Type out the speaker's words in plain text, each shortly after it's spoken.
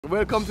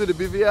Welcome to the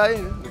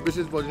BVI, the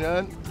British Virgin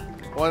Islands,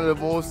 one of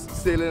the most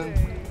sailing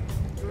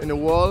in the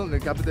world, the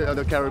capital of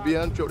the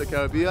Caribbean, throughout the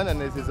Caribbean, and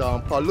this is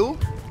Palu.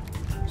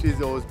 She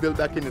was built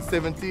back in the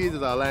 70s, it's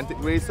an Atlantic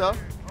racer.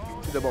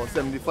 She's about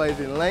 75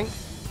 in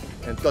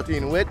length and 30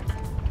 in width,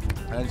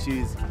 and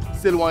she's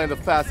still one of the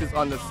fastest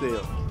on the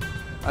sail.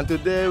 And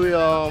today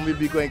we'll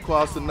be going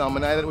across to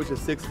Norman Island, which is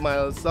 6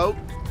 miles south,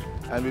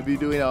 and we'll be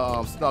doing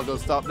a snorkel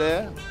stop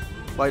there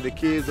by the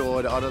caves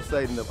or the other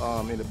side in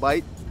the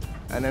bight.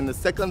 And then the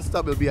second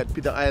stop will be at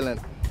Peter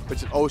Island,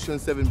 which is Ocean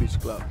 7 Beach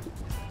Club.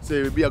 So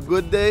it will be a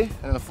good day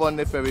and a fun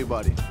day for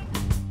everybody.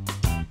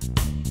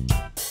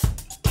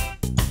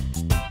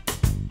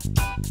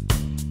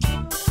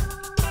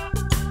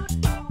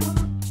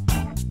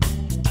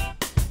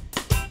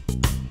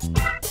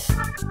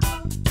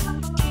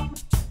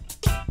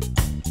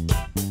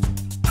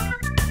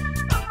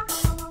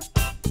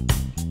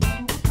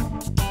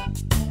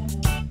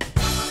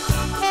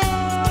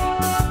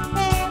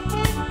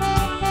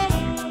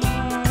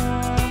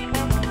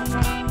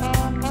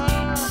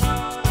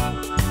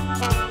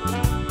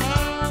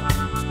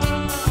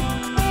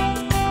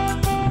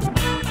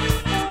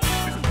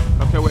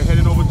 We're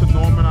heading over to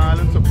Norman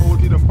Island,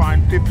 supposedly to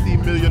find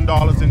 $50 million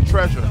in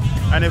treasure.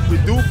 And if we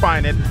do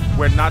find it,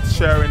 we're not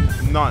sharing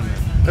none.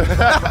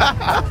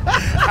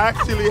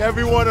 Actually,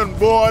 everyone on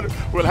board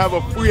will have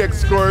a free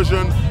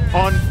excursion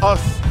on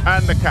us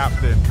and the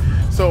captain.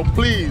 So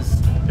please,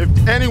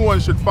 if anyone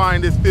should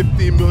find this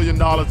 $50 million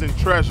in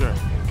treasure,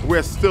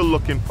 we're still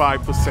looking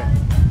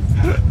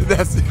 5%.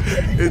 That's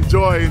it.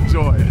 Enjoy,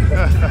 enjoy.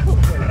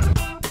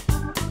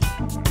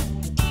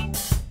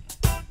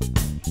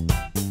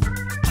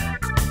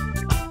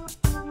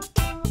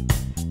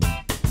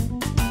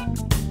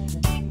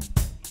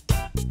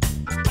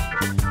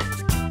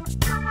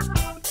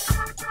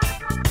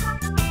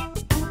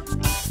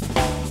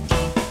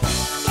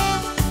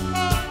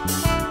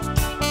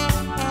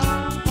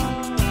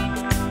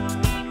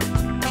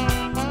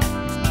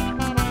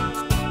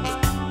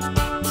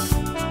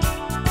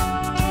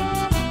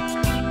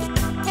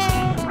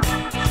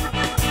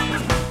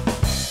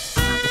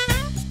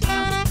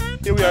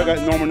 Here we are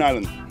at Norman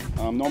Island.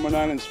 Norman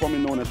Island is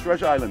formerly known as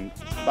Treasure Island.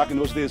 Back in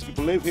those days,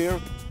 people lived here,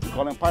 we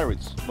call them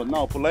pirates. But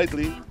now,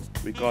 politely,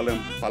 we call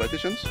them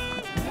politicians.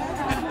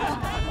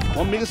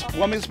 What makes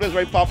this place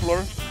very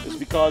popular is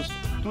because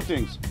two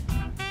things.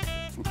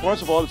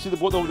 First of all, see the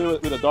boat over there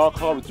with a dark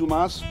hull with 2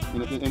 masts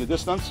in the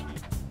distance?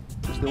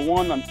 It's the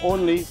one and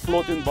only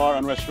floating bar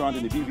and restaurant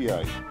in the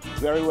BVI.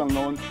 Very well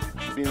known,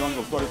 been around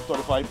for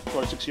 35,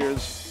 36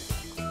 years.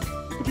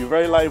 It could be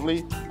very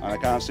lively, and I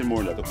can't say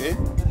more than that, okay?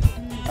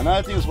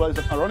 Another thing is, well,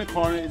 around the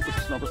corner is the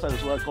snorkel side,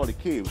 is what I call the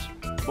caves.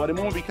 But at the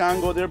moment we can't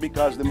go there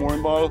because the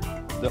mooring ball,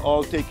 they're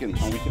all taken,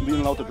 and we can be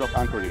allowed to drop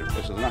anchor here.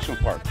 It's a national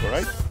park, all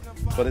right?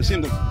 But it's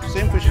the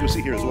same fish you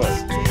see here as well.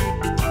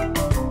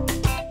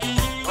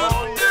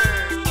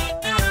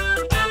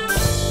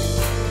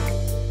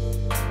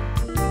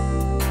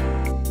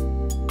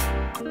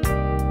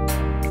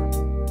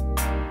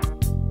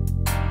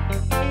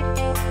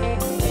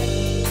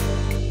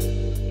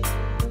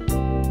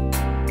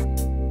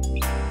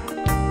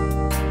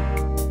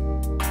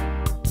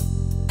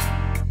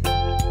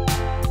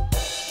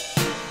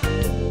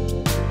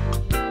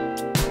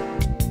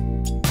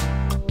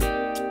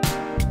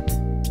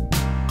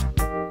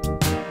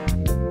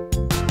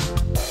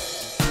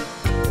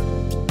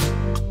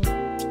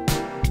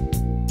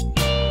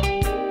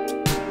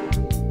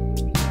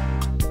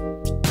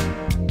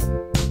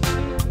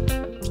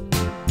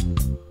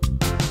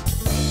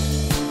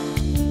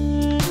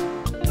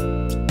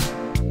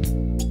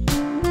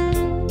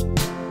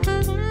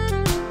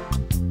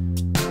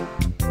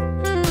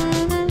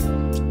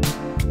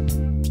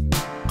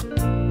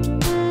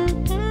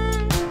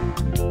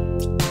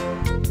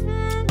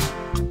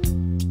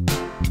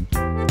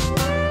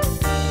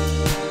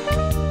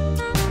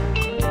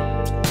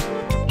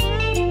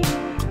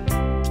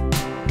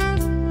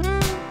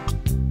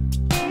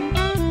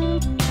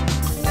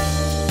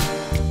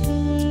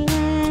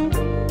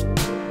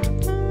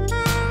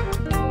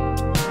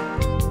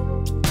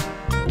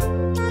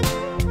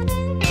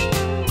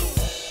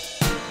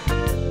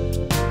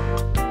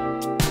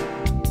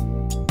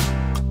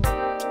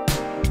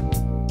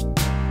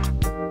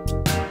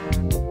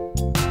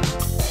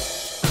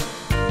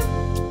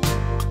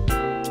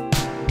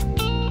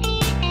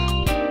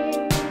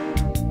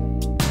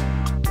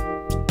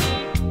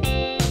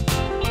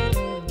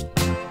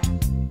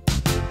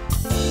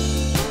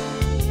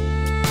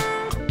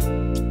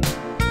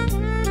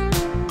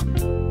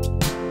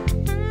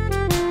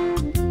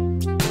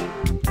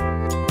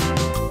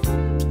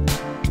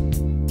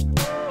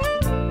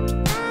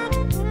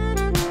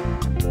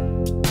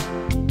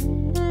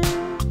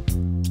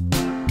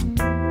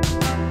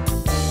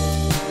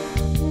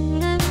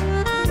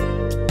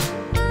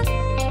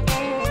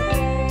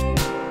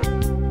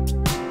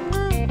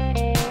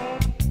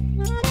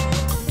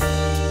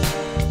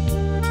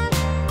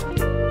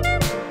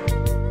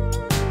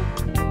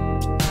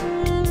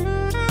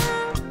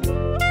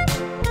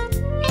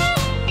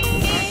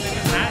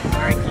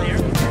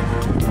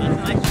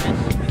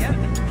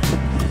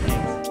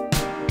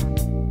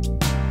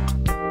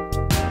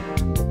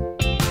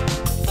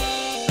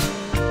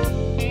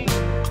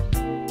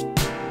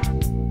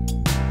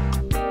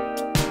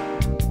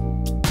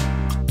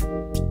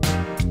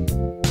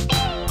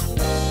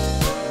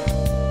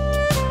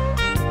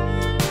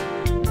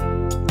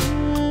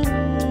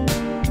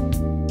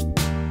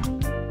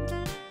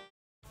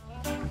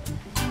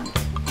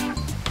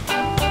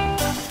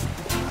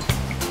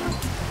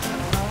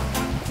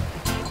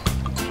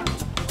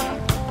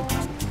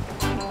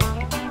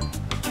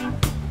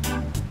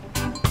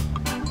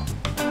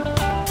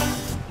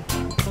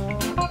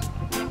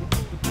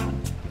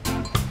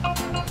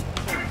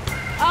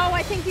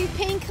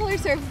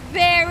 are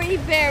very,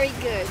 very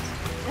good.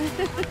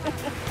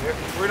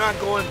 We're not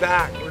going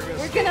back.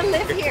 We're gonna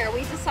live here.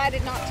 We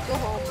decided not to go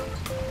home.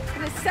 We're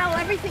gonna sell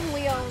everything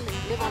we own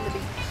and live on the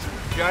beach.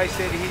 The guy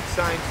said he'd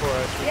sign for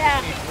us. We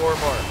Yeah. just need 4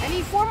 more. I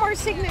need 4 more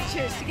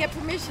signatures to get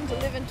permission to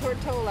live in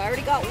Tortola. I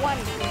already got one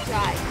from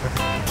Jai.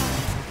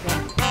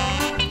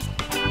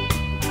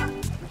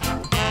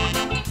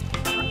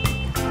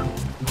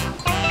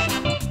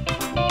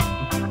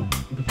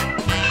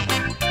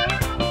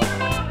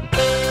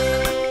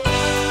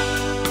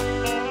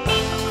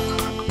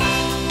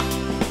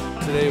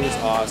 Today was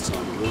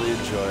awesome. Really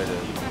enjoyed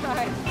it.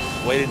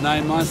 Waited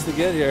 9 months to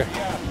get here.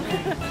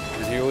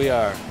 And here we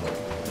are.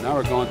 Now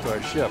we're going to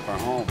our ship, our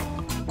home.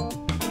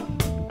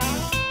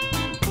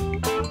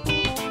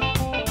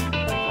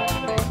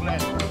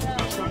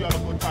 Show you all a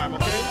good time,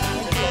 okay?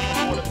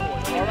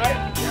 All right?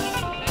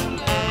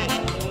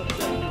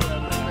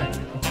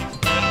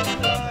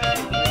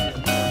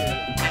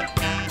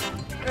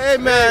 Hey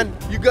man,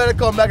 you gotta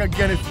come back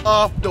again. It's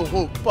off the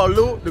hook.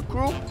 Paulo, the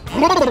crew.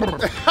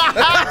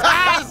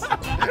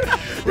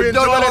 We don't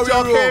know enjoyed that how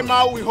y'all we roll. came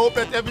out. We hope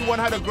that everyone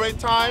had a great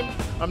time.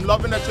 I'm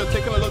loving that you're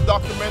taking a little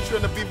documentary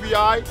on the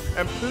BVI.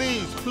 And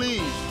please,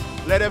 please,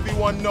 let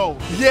everyone know.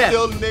 Yeah.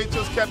 Still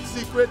nature's kept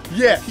secret.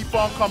 Yeah. Keep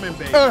on coming,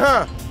 baby.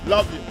 Uh-huh.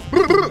 Love you.